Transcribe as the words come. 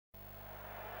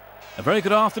A very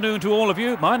good afternoon to all of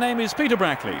you. My name is Peter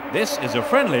Brackley. This is a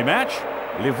friendly match,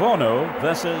 Livorno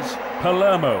versus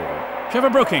Palermo. Trevor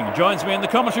Brooking joins me in the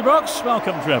commentary box.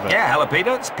 Welcome, Trevor. Yeah, hello,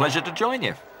 Peter. It's a pleasure to join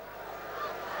you.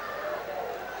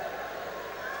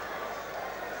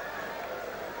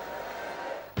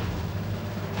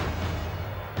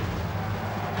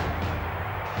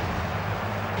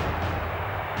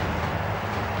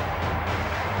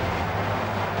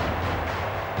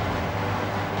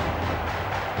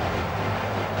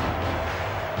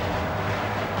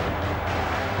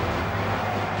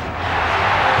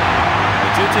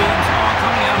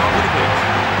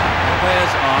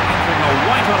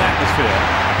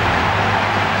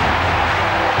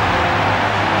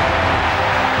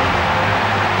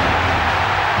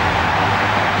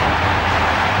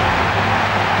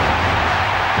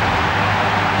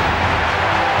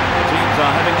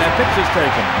 Pictures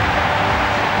taken.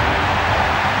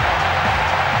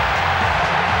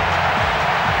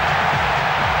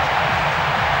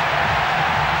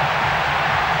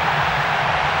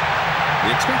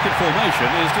 The expected formation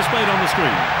is displayed on the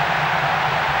screen.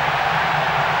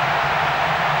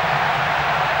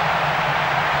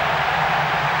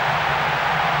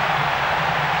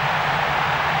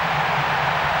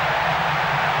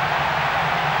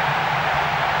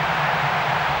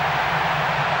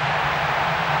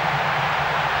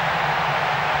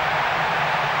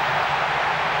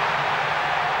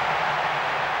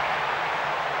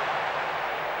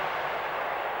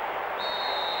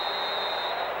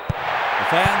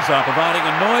 Fans are providing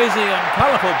a noisy and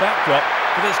colourful backdrop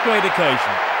for this great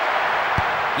occasion.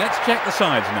 Let's check the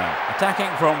sides now. Attacking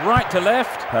from right to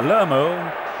left, Palermo.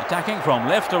 Attacking from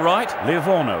left to right,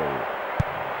 Livorno.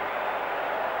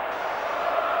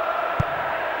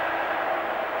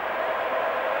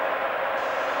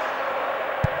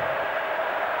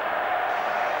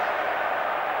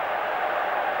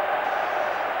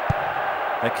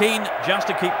 They're keen just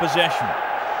to keep possession.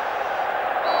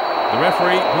 The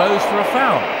referee blows for a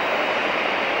foul.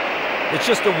 It's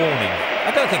just a warning.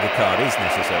 I don't think a card is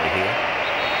necessary here.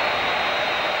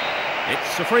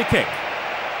 It's a free kick.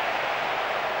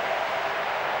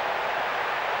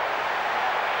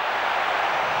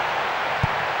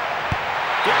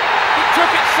 He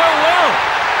took it so well.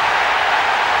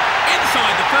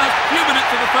 Inside the first few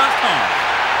minutes of the first half.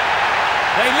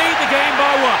 They lead the game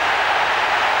by 1.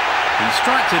 He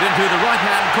strikes it into the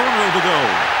right-hand corner of the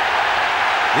goal.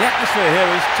 The atmosphere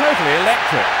here is totally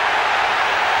electric.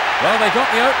 Well, they got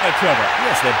the opener, Trevor.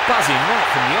 Yes, they're buzzing right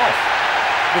from the off.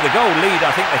 With a goal lead,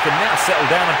 I think they can now settle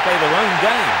down and play their own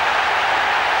game.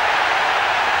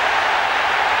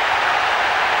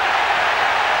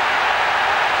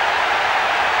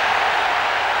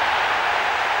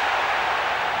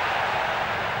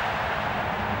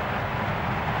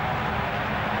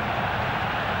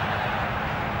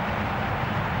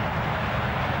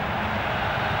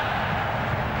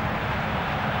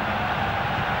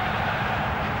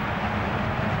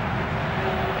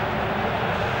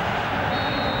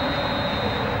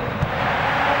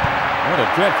 What a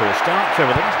dreadful start,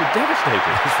 Trevor. They must be devastated.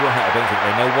 That's right. I don't think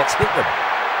they know what's hit them.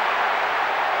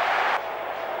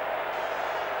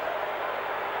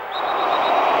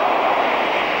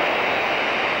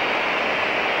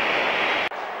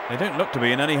 They don't look to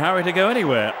be in any hurry to go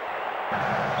anywhere.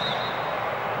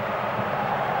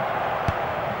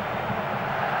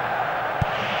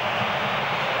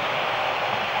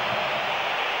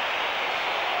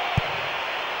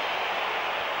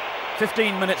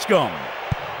 "15 minutes gone."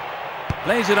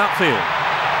 Plays it upfield.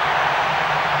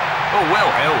 Oh,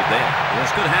 well held there.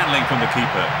 Yes, good handling from the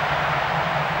keeper.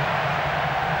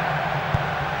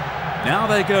 Now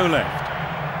they go left.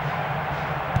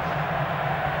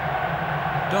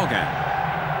 Dogan.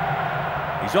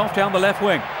 He's off down the left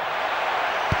wing.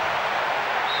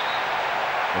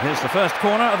 But here's the first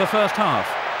corner of the first half.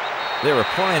 They're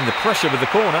applying the pressure with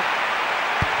the corner.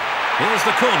 Here's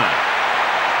the corner.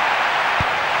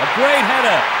 A great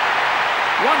header.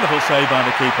 Wonderful save by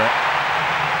the keeper.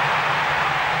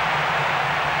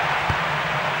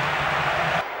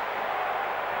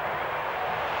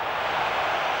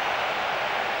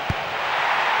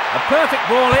 A perfect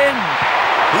ball in.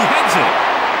 He heads it.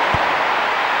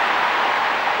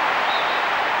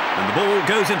 And the ball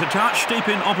goes into touch deep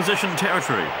in opposition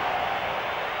territory.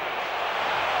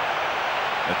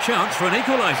 A chance for an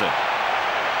equaliser.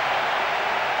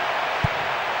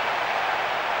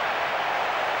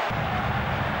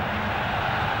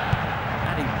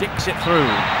 Dicks it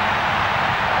through.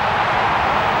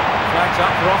 Flags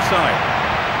up for offside.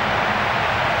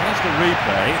 Here's the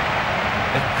replay.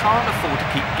 They can't afford to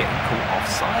keep getting caught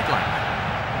offside like that.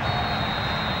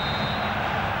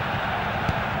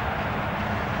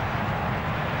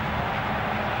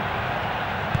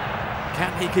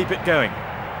 he keep it going?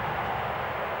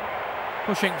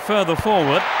 Pushing further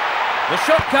forward. The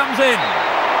shot comes in.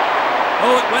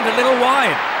 Oh, it went a little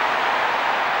wide.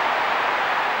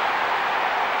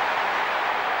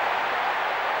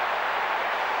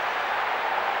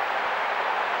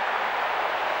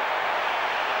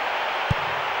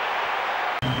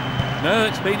 No,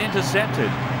 it's been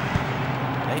intercepted.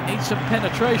 They need some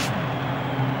penetration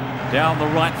down the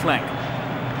right flank.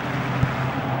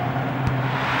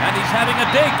 And he's having a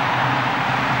dig.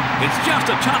 It's just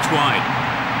a touch wide.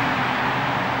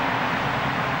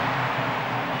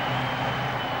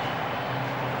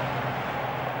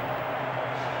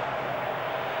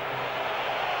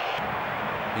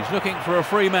 He's looking for a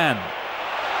free man.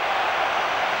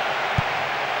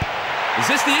 Is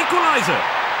this the equaliser?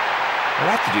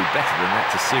 They'll have to do better than that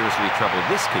to seriously trouble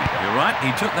this keeper. You're right,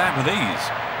 he took that with ease.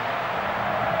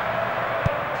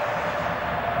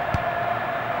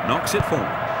 Knocks it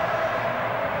forward.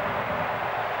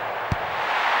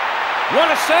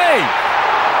 What a save!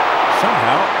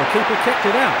 Somehow the keeper kept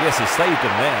it out. Yes, he saved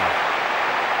him there.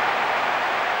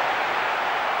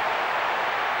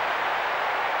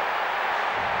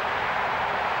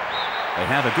 They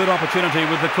had a good opportunity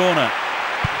with the corner.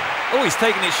 Oh, he's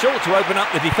taken it short to open up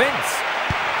the defence.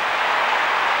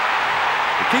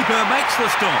 The keeper makes the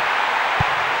stop.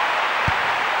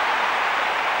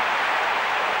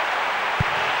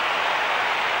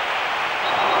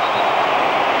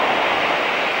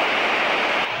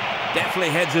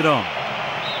 Definitely heads it on.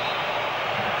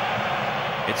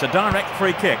 It's a direct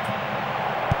free kick.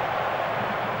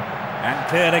 And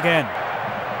cleared again.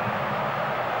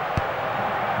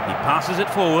 He passes it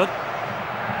forward.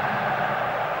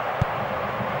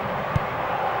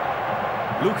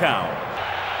 Lucao.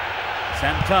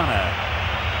 Santana.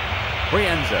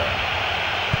 Brienza.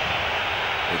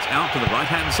 It's out to the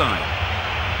right-hand side.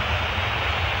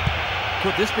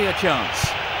 Could this be a chance?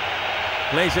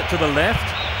 Plays it to the left.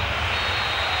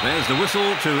 There's the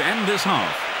whistle to end this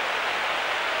half.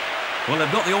 Well,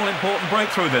 they've got the all-important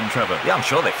breakthrough then, Trevor. Yeah, I'm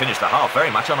sure they finished the half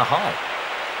very much on a high.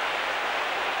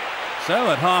 So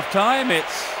at half-time,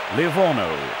 it's Livorno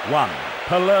 1,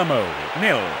 Palermo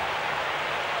 0.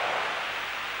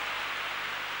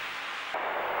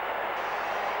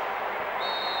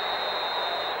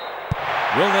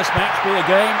 Will this match be a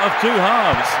game of two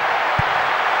halves?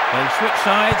 They switch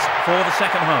sides for the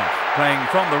second half. Playing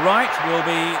from the right will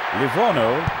be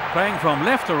Livorno. Playing from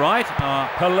left to right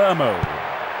are Palermo.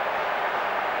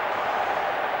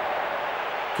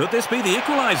 Could this be the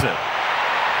equaliser?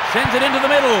 Sends it into the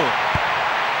middle.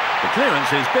 The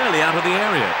clearance is barely out of the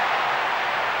area.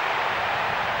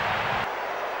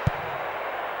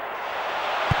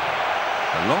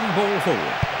 A long ball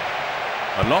forward.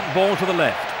 A long ball to the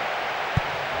left.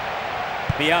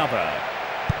 Biava.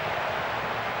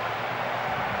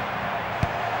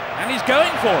 And he's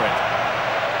going for it.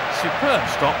 Superb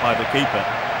stop by the keeper.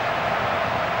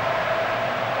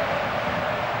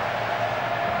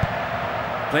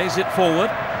 Plays it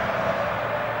forward.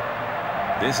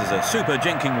 This is a super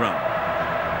jinking run.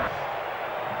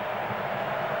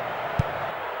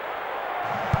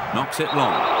 Knocks it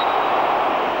long.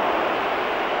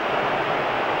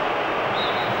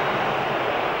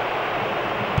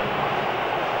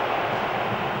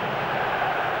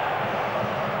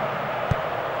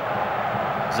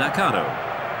 Zaccardo.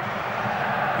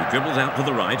 He dribbles out to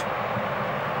the right.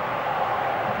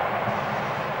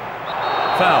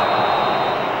 Foul.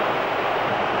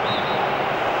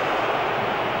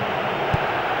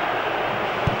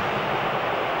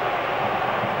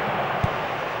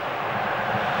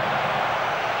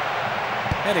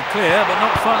 Headed clear, but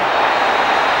not far.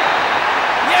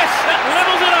 Yes, that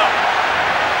levels it up.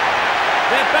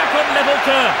 They're back on level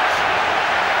terms.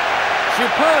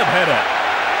 Superb header.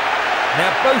 Now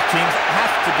both teams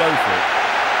have to go for it.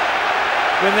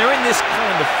 When they're in this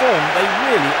kind of form, they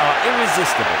really are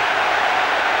irresistible.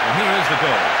 And here is the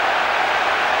goal.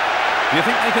 Do you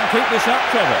think they can keep this up,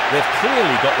 Trevor? They've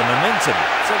clearly got the momentum,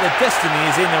 so their destiny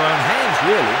is in their own hands,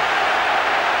 really.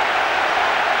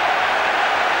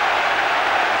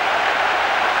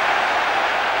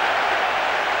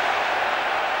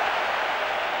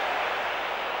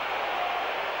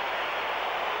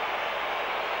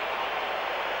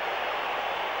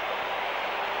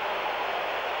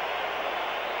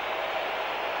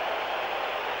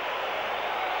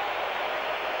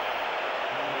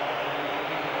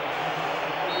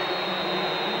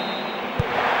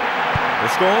 The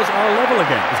scores are level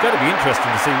again. It's going to be interesting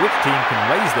to see which team can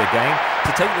raise their game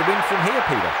to take the win from here,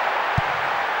 Peter.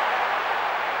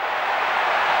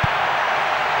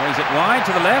 Plays it wide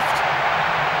to the left.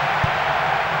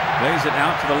 Plays it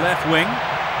out to the left wing.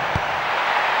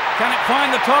 Can it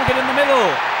find the target in the middle?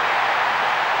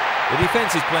 The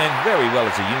defence is playing very well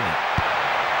as a unit.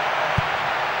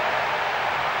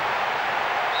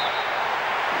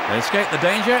 They escape the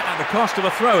danger at the cost of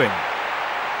a throw-in.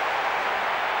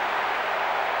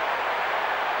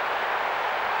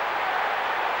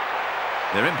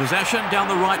 They're in possession down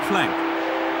the right flank.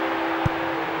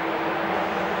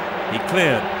 He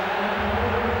cleared.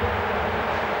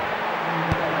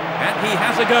 And he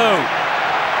has a go.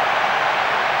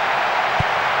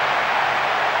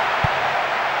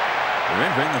 We're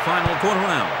entering the final quarter of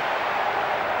an hour.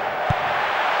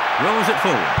 Rolls it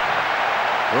forward.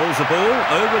 Rolls the ball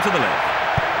over to the left.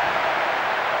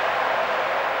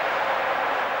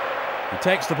 He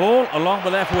takes the ball along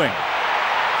the left wing.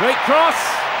 Great cross.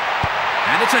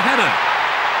 And it's a header.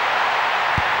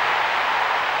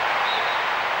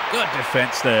 Good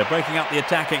defence there, breaking up the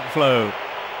attacking flow.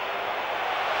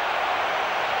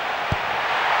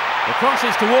 The cross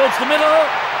is towards the middle.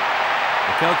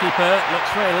 The goalkeeper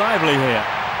looks very lively here.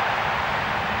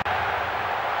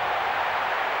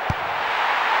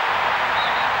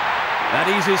 That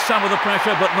eases some of the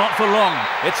pressure, but not for long.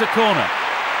 It's a corner.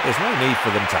 There's no need for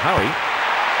them to hurry.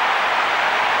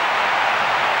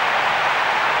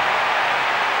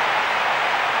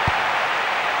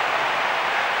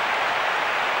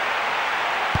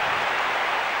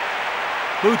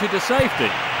 Booted to safety.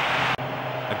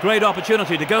 A great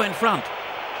opportunity to go in front.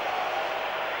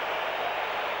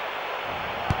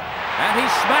 And he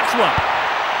smacks one.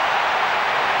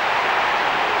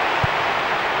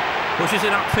 Pushes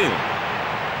it upfield.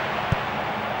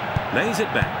 Lays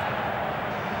it back.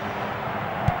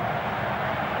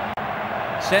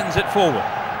 Sends it forward.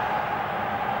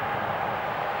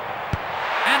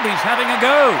 And he's having a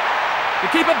go. The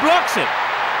keeper blocks it.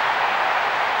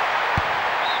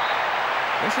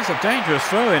 This is a dangerous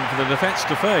throw-in for the defence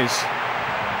to face.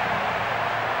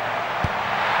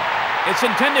 It's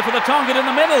intended for the target in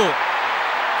the middle.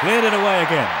 Cleared it away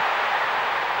again.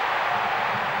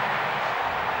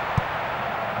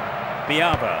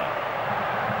 Biava.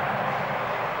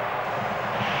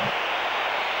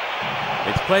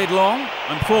 It's played long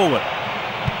and forward.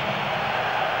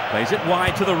 Plays it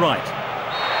wide to the right.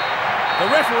 The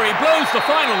referee blows the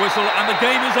final whistle and the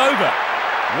game is over.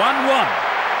 1-1.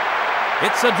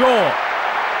 It's a draw.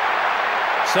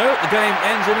 So the game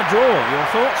ends in a draw. Your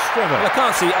thoughts, Trevor? Well, I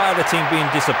can't see either team being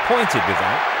disappointed with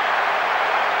that.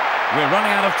 We're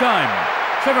running out of time.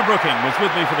 Trevor Brooking was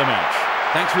with me for the match.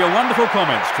 Thanks for your wonderful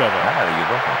comments, Trevor. You're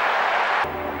welcome.